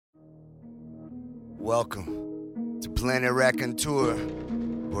Welcome to Planet Raconteur,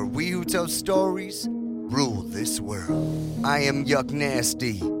 where we who tell stories rule this world. I am Yuck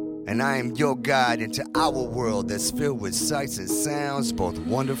Nasty, and I am your guide into our world that's filled with sights and sounds, both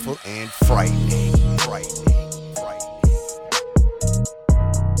wonderful and frightening.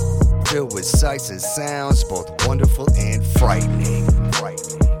 Filled with sights and sounds, both wonderful and frightening.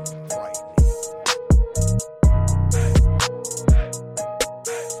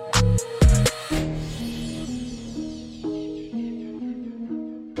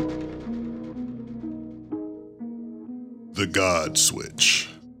 The God Switch.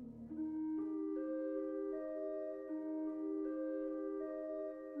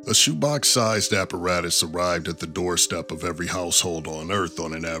 A shoebox-sized apparatus arrived at the doorstep of every household on Earth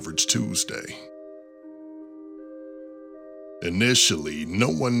on an average Tuesday. Initially, no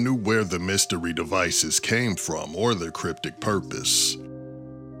one knew where the mystery devices came from or their cryptic purpose.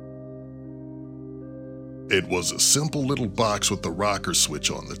 It was a simple little box with a rocker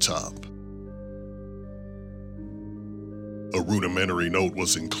switch on the top. A rudimentary note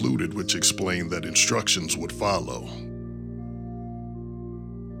was included which explained that instructions would follow.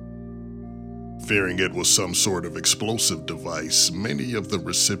 Fearing it was some sort of explosive device, many of the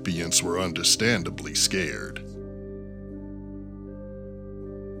recipients were understandably scared.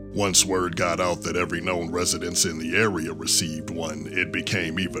 Once word got out that every known resident in the area received one, it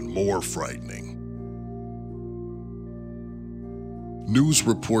became even more frightening. News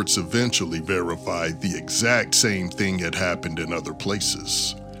reports eventually verified the exact same thing had happened in other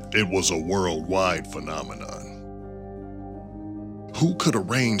places. It was a worldwide phenomenon. Who could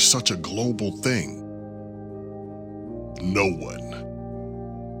arrange such a global thing? No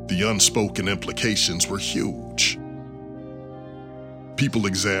one. The unspoken implications were huge. People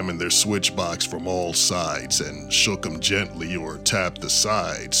examined their switch box from all sides and shook them gently or tapped the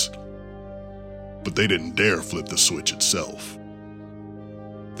sides, but they didn't dare flip the switch itself.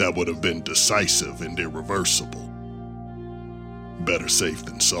 That would have been decisive and irreversible. Better safe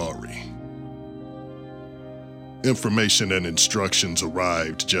than sorry. Information and instructions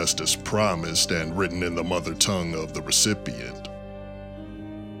arrived just as promised and written in the mother tongue of the recipient.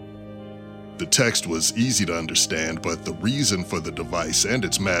 The text was easy to understand, but the reason for the device and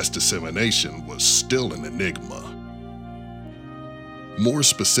its mass dissemination was still an enigma. More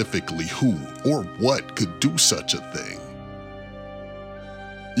specifically, who or what could do such a thing?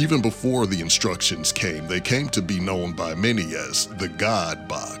 Even before the instructions came, they came to be known by many as the God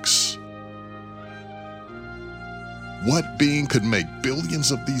Box. What being could make billions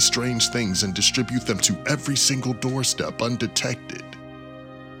of these strange things and distribute them to every single doorstep undetected?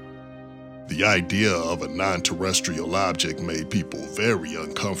 The idea of a non-terrestrial object made people very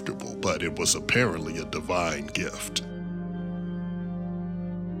uncomfortable, but it was apparently a divine gift.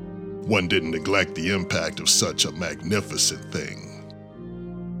 One didn't neglect the impact of such a magnificent thing.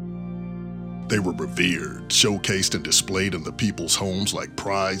 They were revered, showcased and displayed in the people's homes like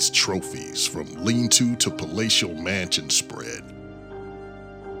prized trophies, from lean-to palatial mansion spread.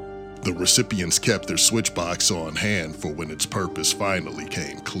 The recipients kept their switchbox on hand for when its purpose finally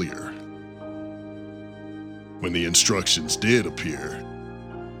came clear. When the instructions did appear,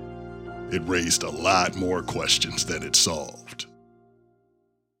 it raised a lot more questions than it solved.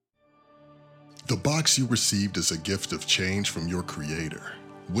 The box you received is a gift of change from your creator.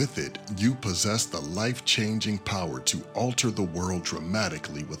 With it, you possess the life-changing power to alter the world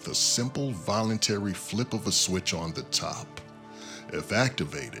dramatically with a simple, voluntary flip of a switch on the top. If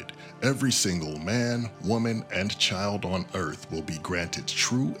activated, every single man, woman, and child on Earth will be granted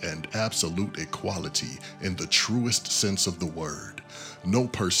true and absolute equality in the truest sense of the word. No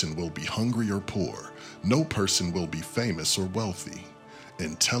person will be hungry or poor. No person will be famous or wealthy.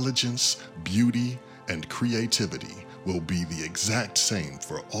 Intelligence, beauty, and creativity will be the exact same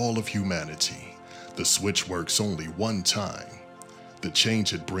for all of humanity. The switch works only one time. The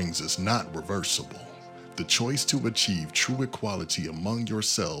change it brings is not reversible. The choice to achieve true equality among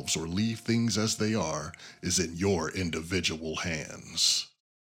yourselves or leave things as they are is in your individual hands.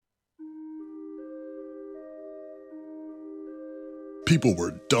 People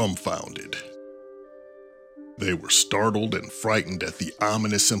were dumbfounded. They were startled and frightened at the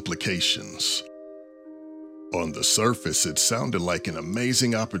ominous implications. On the surface, it sounded like an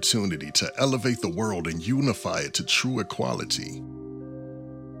amazing opportunity to elevate the world and unify it to true equality.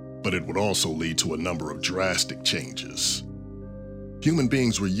 But it would also lead to a number of drastic changes. Human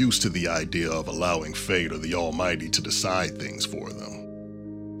beings were used to the idea of allowing fate or the Almighty to decide things for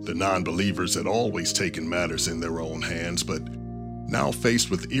them. The non-believers had always taken matters in their own hands, but now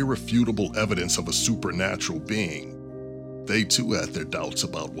faced with irrefutable evidence of a supernatural being, they too had their doubts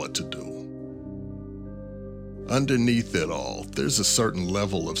about what to do. Underneath it all, there's a certain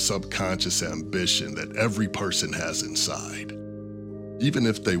level of subconscious ambition that every person has inside. Even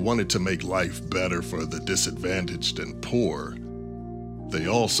if they wanted to make life better for the disadvantaged and poor, they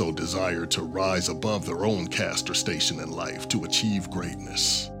also desire to rise above their own caste or station in life to achieve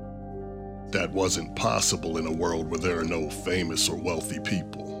greatness. That wasn't possible in a world where there are no famous or wealthy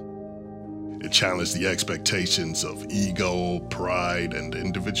people. It challenged the expectations of ego, pride, and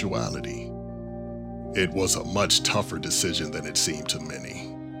individuality. It was a much tougher decision than it seemed to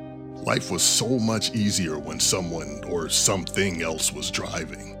many. Life was so much easier when someone or something else was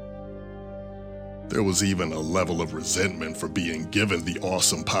driving. There was even a level of resentment for being given the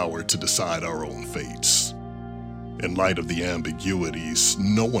awesome power to decide our own fates. In light of the ambiguities,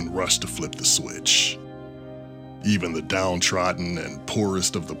 no one rushed to flip the switch. Even the downtrodden and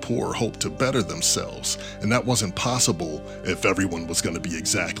poorest of the poor hoped to better themselves, and that wasn't possible if everyone was going to be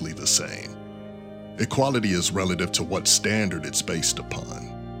exactly the same. Equality is relative to what standard it's based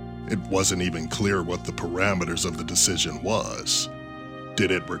upon. It wasn't even clear what the parameters of the decision was. Did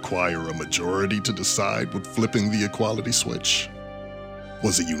it require a majority to decide with flipping the equality switch?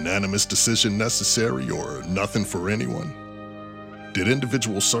 Was a unanimous decision necessary or nothing for anyone? Did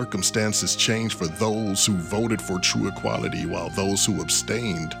individual circumstances change for those who voted for true equality while those who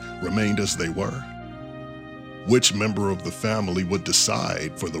abstained remained as they were? Which member of the family would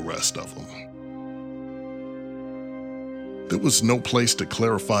decide for the rest of them? There was no place to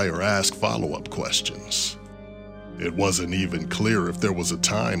clarify or ask follow-up questions. It wasn't even clear if there was a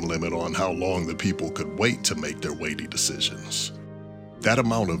time limit on how long the people could wait to make their weighty decisions. That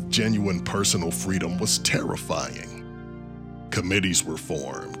amount of genuine personal freedom was terrifying. Committees were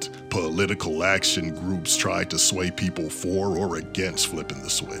formed. Political action groups tried to sway people for or against flipping the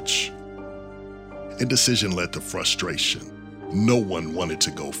switch. Indecision led to frustration. No one wanted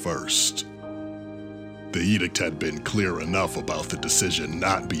to go first. The edict had been clear enough about the decision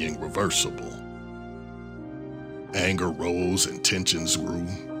not being reversible. Anger rose and tensions grew.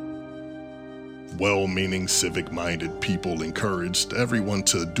 Well-meaning, civic-minded people encouraged everyone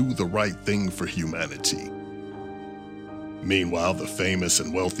to do the right thing for humanity. Meanwhile, the famous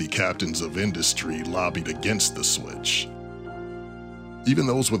and wealthy captains of industry lobbied against the switch. Even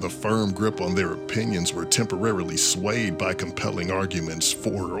those with a firm grip on their opinions were temporarily swayed by compelling arguments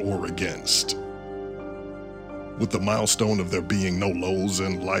for or against. Would the milestone of there being no lows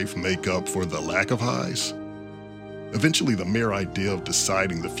in life make up for the lack of highs? Eventually, the mere idea of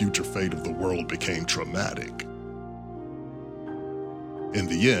deciding the future fate of the world became traumatic. In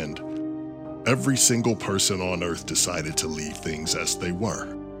the end, every single person on Earth decided to leave things as they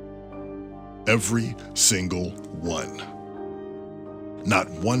were. Every single one. Not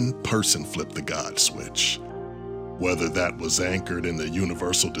one person flipped the God switch. Whether that was anchored in the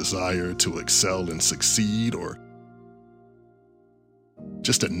universal desire to excel and succeed, or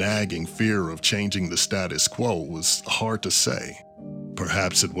just a nagging fear of changing the status quo, was hard to say.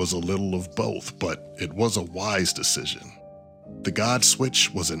 Perhaps it was a little of both, but it was a wise decision. The God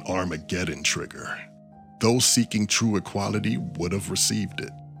switch was an Armageddon trigger. Those seeking true equality would have received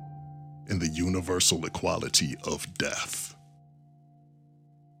it, in the universal equality of death.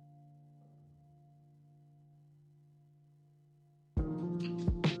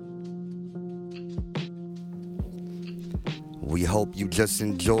 We hope you just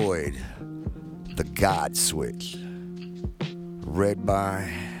enjoyed The God Switch, read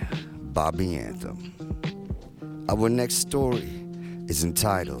by Bobby Anthem. Our next story is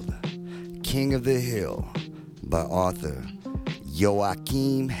entitled King of the Hill by author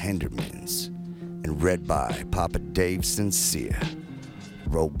Joachim Hendermans and read by Papa Dave Sincere.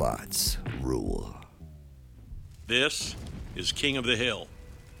 Robots rule. This is King of the Hill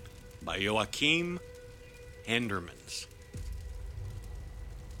by Joachim Hendermans.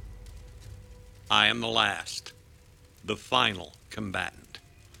 I am the last, the final combatant.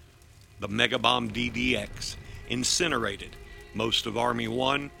 The Megabomb DDX incinerated most of Army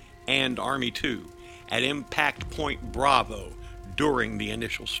 1 and Army 2 at Impact Point Bravo during the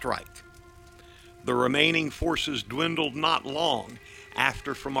initial strike. The remaining forces dwindled not long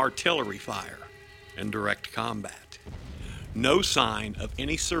after from artillery fire and direct combat. No sign of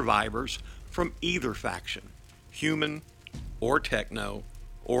any survivors from either faction, human or techno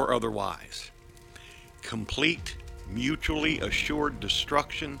or otherwise. Complete, mutually assured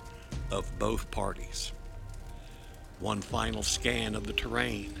destruction of both parties. One final scan of the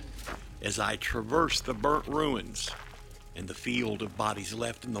terrain as I traverse the burnt ruins and the field of bodies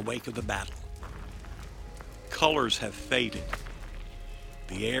left in the wake of the battle. Colors have faded.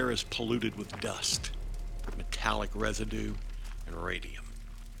 The air is polluted with dust, metallic residue, and radium.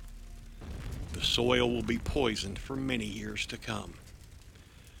 The soil will be poisoned for many years to come.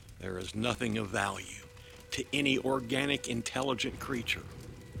 There is nothing of value to any organic, intelligent creature,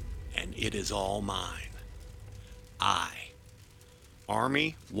 and it is all mine. I,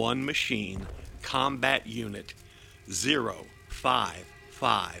 Army 1 Machine Combat Unit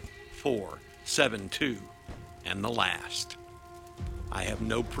 055472, am the last. I have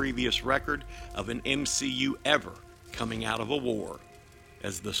no previous record of an MCU ever coming out of a war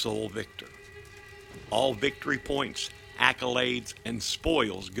as the sole victor. All victory points, accolades, and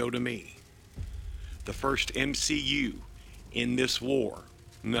spoils go to me. The first MCU in this war,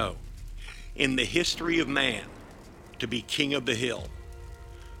 no, in the history of man, to be king of the hill.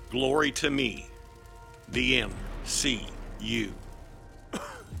 Glory to me, the MCU.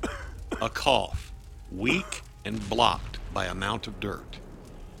 A cough, weak and blocked by a mount of dirt.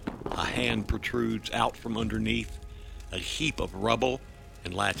 A hand protrudes out from underneath a heap of rubble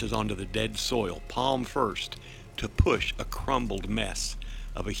and latches onto the dead soil, palm first, to push a crumbled mess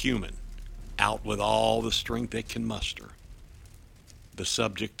of a human out with all the strength it can muster. The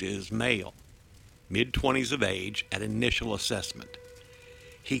subject is male, mid-20s of age at initial assessment.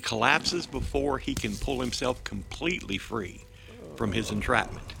 He collapses before he can pull himself completely free from his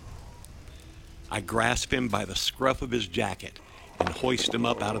entrapment. I grasp him by the scruff of his jacket and hoist him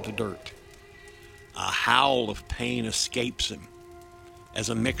up out of the dirt. A howl of pain escapes him as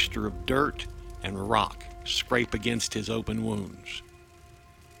a mixture of dirt and rock scrape against his open wounds.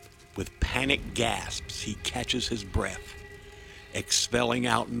 With panic gasps, he catches his breath, expelling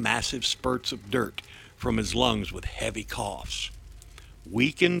out massive spurts of dirt from his lungs with heavy coughs.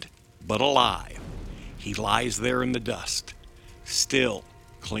 Weakened but alive, he lies there in the dust, still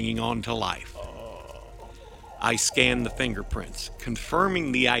clinging on to life. I scan the fingerprints,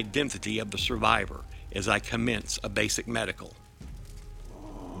 confirming the identity of the survivor as I commence a basic medical.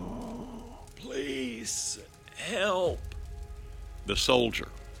 Please help. The soldier,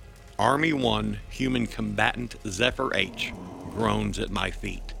 Army 1 Human Combatant Zephyr H, groans at my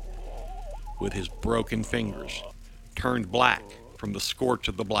feet. With his broken fingers turned black from the scorch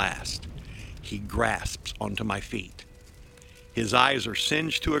of the blast, he grasps onto my feet. His eyes are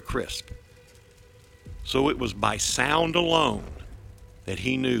singed to a crisp. So it was by sound alone that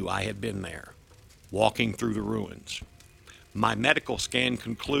he knew I had been there, walking through the ruins. My medical scan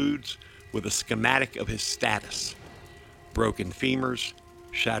concludes with a schematic of his status: broken femurs,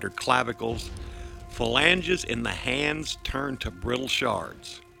 shattered clavicles, phalanges in the hands turned to brittle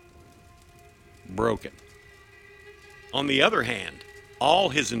shards. Broken. On the other hand, all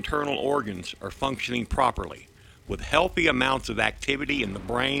his internal organs are functioning properly, with healthy amounts of activity in the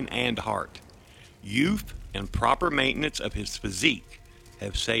brain and heart. Youth and proper maintenance of his physique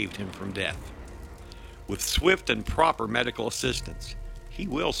have saved him from death. With swift and proper medical assistance, he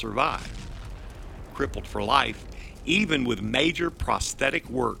will survive. Crippled for life, even with major prosthetic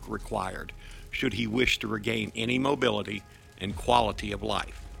work required, should he wish to regain any mobility and quality of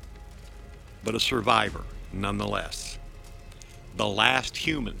life. But a survivor, nonetheless. The last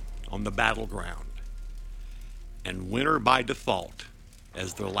human on the battleground, and winner by default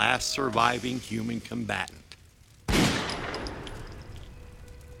as the last surviving human combatant.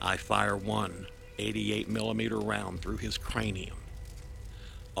 I fire one 88mm round through his cranium.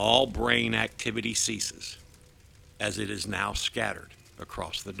 All brain activity ceases, as it is now scattered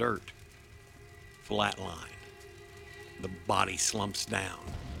across the dirt. Flatline. The body slumps down.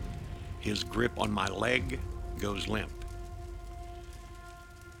 His grip on my leg goes limp.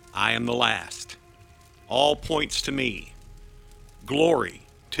 I am the last. All points to me. Glory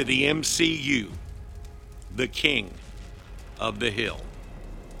to the MCU, the king of the hill.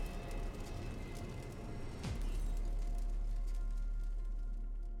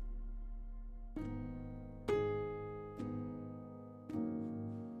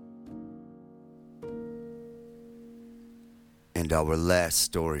 And our last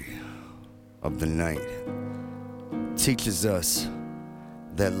story of the night teaches us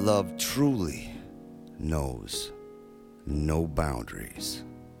that love truly knows no boundaries,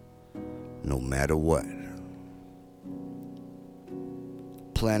 no matter what.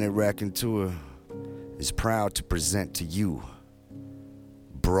 Planet Raconteur is proud to present to you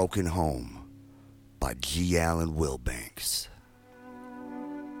Broken Home by G. Allen Wilbanks.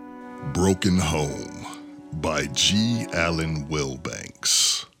 Broken Home by G. Allen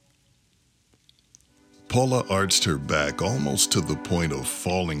Wilbanks. Paula arched her back almost to the point of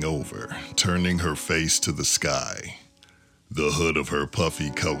falling over, turning her face to the sky. The hood of her puffy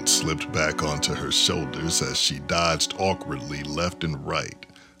coat slipped back onto her shoulders as she dodged awkwardly left and right,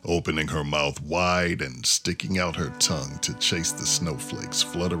 opening her mouth wide and sticking out her tongue to chase the snowflakes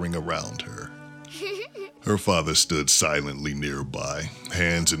fluttering around her. Her father stood silently nearby,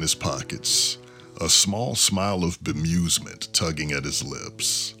 hands in his pockets, a small smile of bemusement tugging at his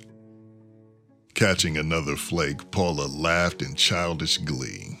lips. Catching another flake, Paula laughed in childish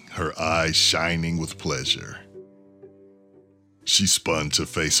glee, her eyes shining with pleasure. She spun to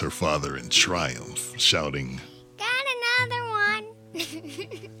face her father in triumph, shouting, "Got another one!"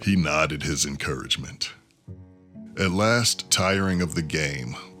 He nodded his encouragement. At last, tiring of the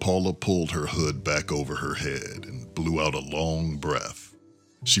game, Paula pulled her hood back over her head and blew out a long breath.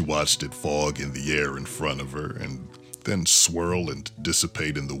 She watched it fog in the air in front of her and then swirl and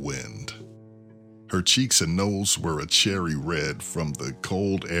dissipate in the wind. Her cheeks and nose were a cherry red from the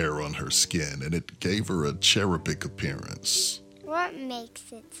cold air on her skin, and it gave her a cherubic appearance. "What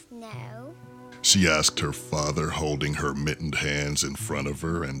makes it snow?" She asked her father, holding her mittened hands in front of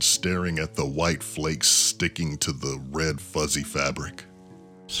her and staring at the white flakes sticking to the red fuzzy fabric.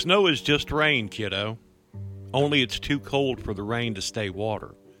 Snow is just rain, kiddo. Only it's too cold for the rain to stay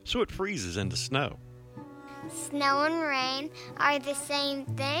water, so it freezes into snow. Snow and rain are the same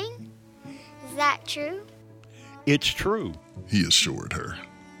thing? Is that true? It's true. He assured her.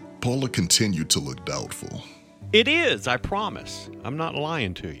 Paula continued to look doubtful. It is, I promise. I'm not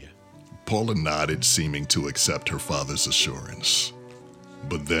lying to you. Paula nodded, seeming to accept her father's assurance.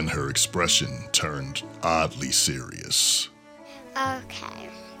 But then her expression turned oddly serious. Okay,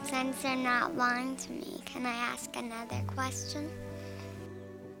 since you're not lying to me, can I ask another question?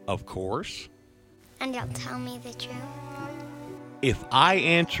 Of course. And you'll tell me the truth? If I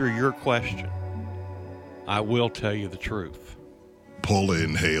answer your question, I will tell you the truth. Paula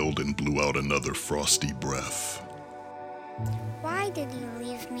inhaled and blew out another frosty breath. Why did you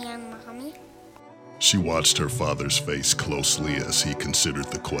leave me and Mommy? She watched her father's face closely as he considered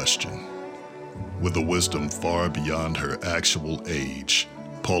the question. With a wisdom far beyond her actual age,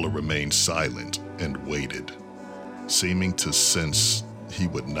 Paula remained silent and waited, seeming to sense he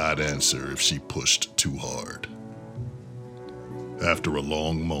would not answer if she pushed too hard. After a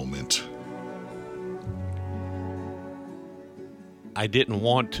long moment, I didn't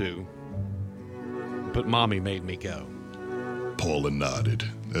want to, but Mommy made me go. Paula nodded,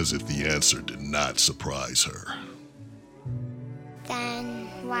 as if the answer did not surprise her. Then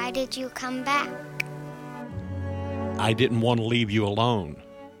why did you come back? I didn't want to leave you alone.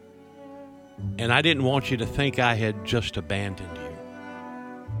 And I didn't want you to think I had just abandoned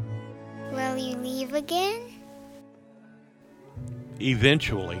you. Will you leave again?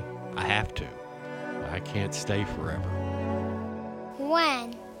 Eventually, I have to. I can't stay forever.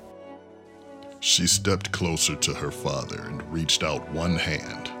 When? She stepped closer to her father and reached out one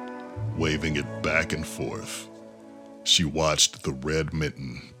hand, waving it back and forth. She watched the red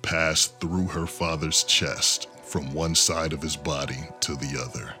mitten pass through her father's chest from one side of his body to the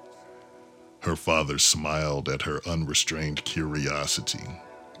other. Her father smiled at her unrestrained curiosity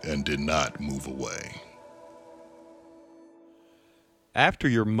and did not move away. After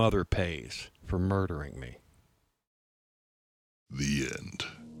your mother pays for murdering me. The end.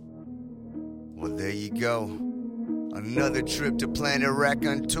 Well, there you go. Another trip to Planet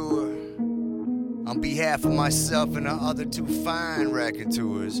Raconteur. On behalf of myself and our other two fine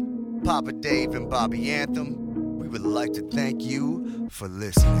raconteurs, Papa Dave and Bobby Anthem, we would like to thank you for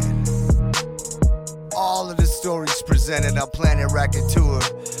listening. All of the stories presented on Planet Raconteur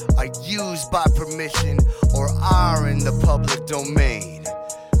are used by permission or are in the public domain.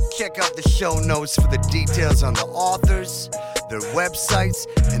 Check out the show notes for the details on the authors, their websites,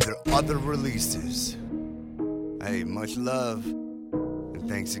 and their other releases. Hey, much love, and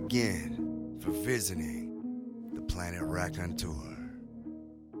thanks again for visiting the Planet Raconteur.